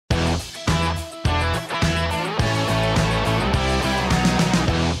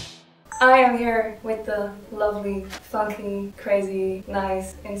I am here with the lovely, funky, crazy,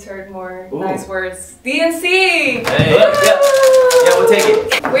 nice, insert more nice words, DNCE! Hey, yeah, we'll take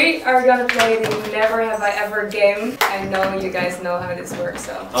it. We are gonna play the Never Have I Ever game. I know you guys know how this works,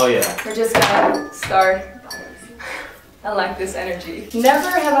 so we're just gonna start. I like this energy. Never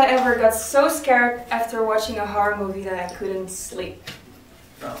have I ever got so scared after watching a horror movie that I couldn't sleep.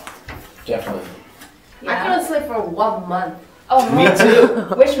 Oh, definitely. Yeah. I couldn't sleep for 1 month. Oh, me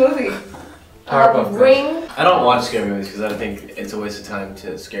too. Which movie? Ring. I don't watch scary movies because I think it's a waste of time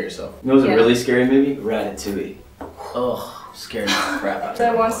to scare yourself. You know what's a really scary movie? Ratatouille. Ugh, scared the crap out of me.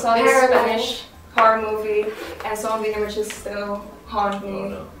 I once saw this Spanish horror movie, and some of the images still haunt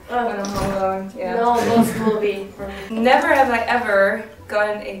me when I'm home alone. Yeah. No, ghost movie for me. Never have I ever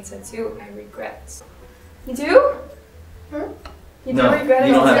gotten a tattoo I regret. You do? You do regret it?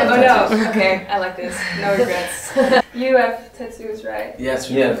 You don't have oh no. Okay, I like this. No regrets. You have tattoos, right? Yes,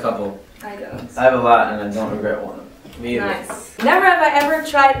 we have a couple. I don't. I have a lot and I don't regret one. Me either. Nice. Never have I ever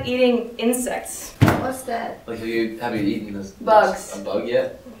tried eating insects. What's that? Like, have you eaten this Bugs. a bug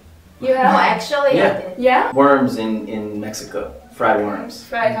yet? You No, have? actually I did. Yeah? Worms in Mexico. Fried worms.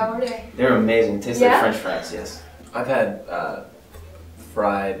 Fried, how are they? They're amazing. Taste like French fries, yes. I've had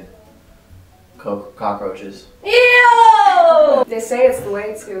fried cockroaches. Ew! They say it's the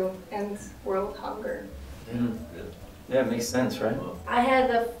way to end world hunger. Yeah, it makes sense, right? I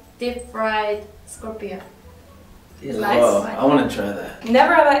had a deep fried scorpion. Nice. Whoa, I want to try that.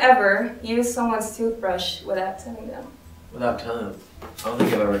 Never have I ever used someone's toothbrush without telling them. Without telling them. I don't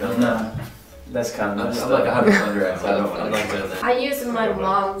think I've ever done that. No, that's kind of messed I'm like up. 100 under it, so I'm not doing that. I used my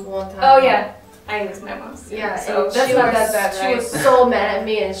mom's one time. Oh yeah, I used my mom's. Yeah, so and that's she not was, that bad, She right? was so mad at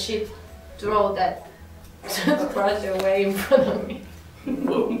me and she threw that toothbrush away in front of me.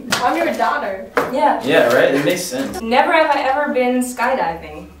 Whoa. I'm your daughter. Yeah. Yeah, right? It makes sense. Never have I ever been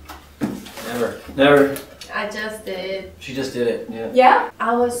skydiving. Never. I just did. She just did it. Yeah. Yeah?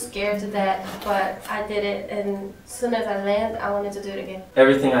 I was scared to death, but I did it, and as soon as I land, I wanted to do it again.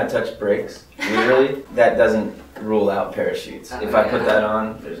 Everything I touch breaks. Literally, that doesn't rule out parachutes. If I put that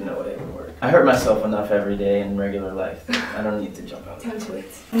on, there's no way it would work. I hurt myself enough every day in regular life. I don't need to jump out. Don't do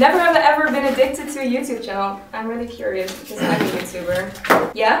it. Never have I ever been addicted to a YouTube channel. I'm really curious because I'm a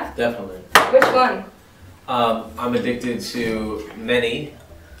YouTuber. Yeah? Definitely. Which one? I'm addicted to many.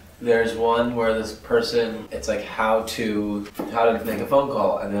 There's one where this person, it's like how to make a phone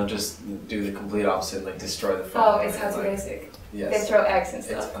call, and they'll just do the complete opposite and like destroy the phone. Oh, it's How to Basic. Yes. They throw eggs and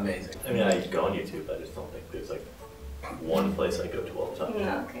stuff. It's amazing. I mean, I go on YouTube, I just don't think there's like one place I go to all the time.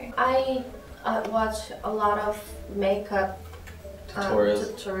 No, okay. I watch a lot of makeup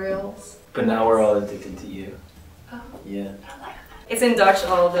tutorials. But now we're all addicted to you. Oh. Yeah. It's in Dutch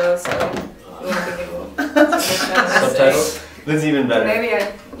although, so we won't be able to Subtitles? That's even better. Maybe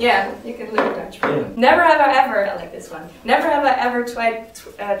yeah, you can learn Dutch. Yeah. Never have I ever, I like this one. Never have I ever tried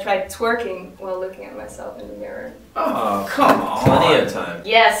twerking while looking at myself in the mirror. Oh, come on. Plenty of time.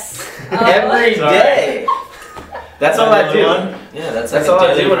 Yes. Every day. That's all I do. Yeah, that's all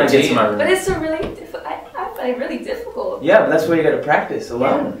I do when I get to my room. But it's a really I find it really difficult. Yeah, but that's where you gotta practice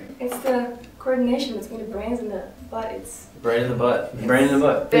alone. Yeah. It's the coordination between the brains and the butt. It's brain in the butt. Brain in the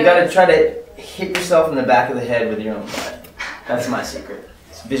butt. You gotta try to hit yourself in the back of the head with your own butt. That's my secret.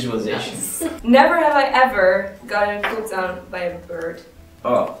 It's visualization. Never have I ever gotten pooped on by a bird.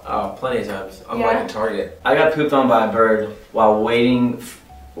 Oh, plenty of times. I'm like a target. I got pooped on by a bird while waiting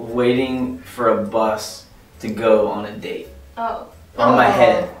for a bus to go on a date. Oh. On my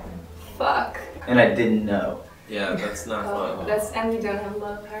head. Fuck. And I didn't know. Yeah, that's not fun. And you don't have a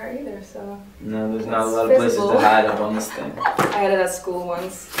lot of hair either, so. No, there's not a lot of places to hide up on this thing. I had it at school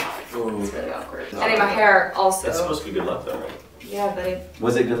once. Ooh. It's really awkward. And in my hair also. It's supposed to be good luck though, right? Yeah, but it.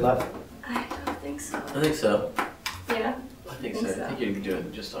 Was it good luck? I don't think so. I think so. Yeah? I think so. I think you're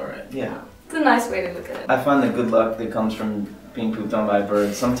doing just alright. Yeah. It's a nice way to look at it. I find the good luck that comes from being pooped on by a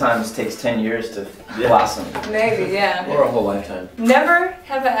bird sometimes takes 10 years to blossom. Maybe, yeah. Or a whole lifetime. Never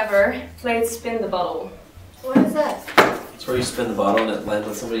have I ever played spin the bottle. What is that? It's where you spin the bottle and it lands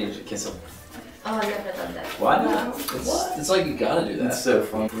on somebody and you should kiss them. Oh, I've never done that. Why No. not? It's like you gotta do that. It's so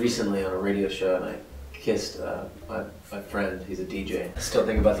fun. Recently on a radio show and I kissed my friend, he's a DJ. I still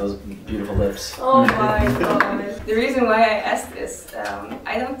think about those beautiful lips. Oh my god. The reason why I asked this,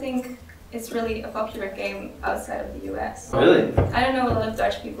 I don't think it's really a popular game outside of the US. Really? I don't know a lot of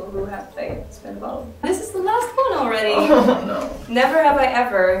Dutch people who have played spin the bottle. This is the last one already. Oh no. Never have I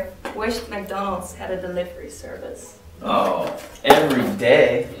ever wished McDonald's had a delivery service. Oh, every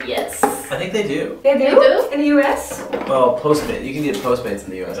day. Yes. I think they do. They do? They do? In the US? Well, Postmates. You can get Postmates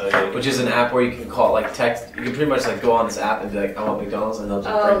in the US, Okay. which is an app where you can call, like, text. You can pretty much like go on this app and be like, I want McDonald's, and they'll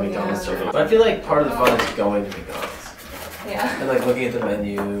just bring McDonald's to you. But I feel like part of the fun is going to McDonald's Yeah. and like looking at the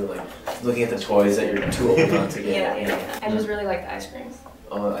menu, like looking at the toys that you're too old not to get. Yeah. I just really like the ice creams.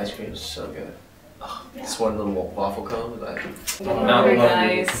 Oh, the ice cream is so good. Oh, Yeah. Just one little waffle cone. But Getting Not hungry,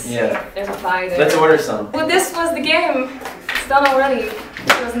 hungry. guys. Yeah. There's a pie there. Let's order some. Well, this was the game. It's done already.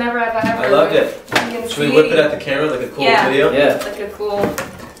 It was never have I ever. I loved it. You can Should we see whip it at the camera like a cool video? Yeah. like a cool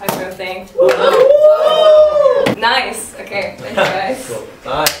micro thing. Oh. Nice. Okay. Thank you guys. Cool.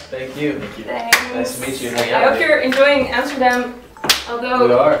 Bye. Thank you. Thanks. Nice to meet you. Hang I out. hope you're enjoying Amsterdam, although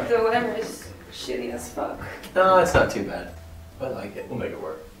We are. the weather is shitty as fuck. No, it's not too bad. I like it. We'll make it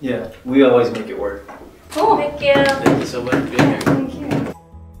work. Yeah. We always make it work. Cool. Thank you. Thank you so much for being here. Thank you.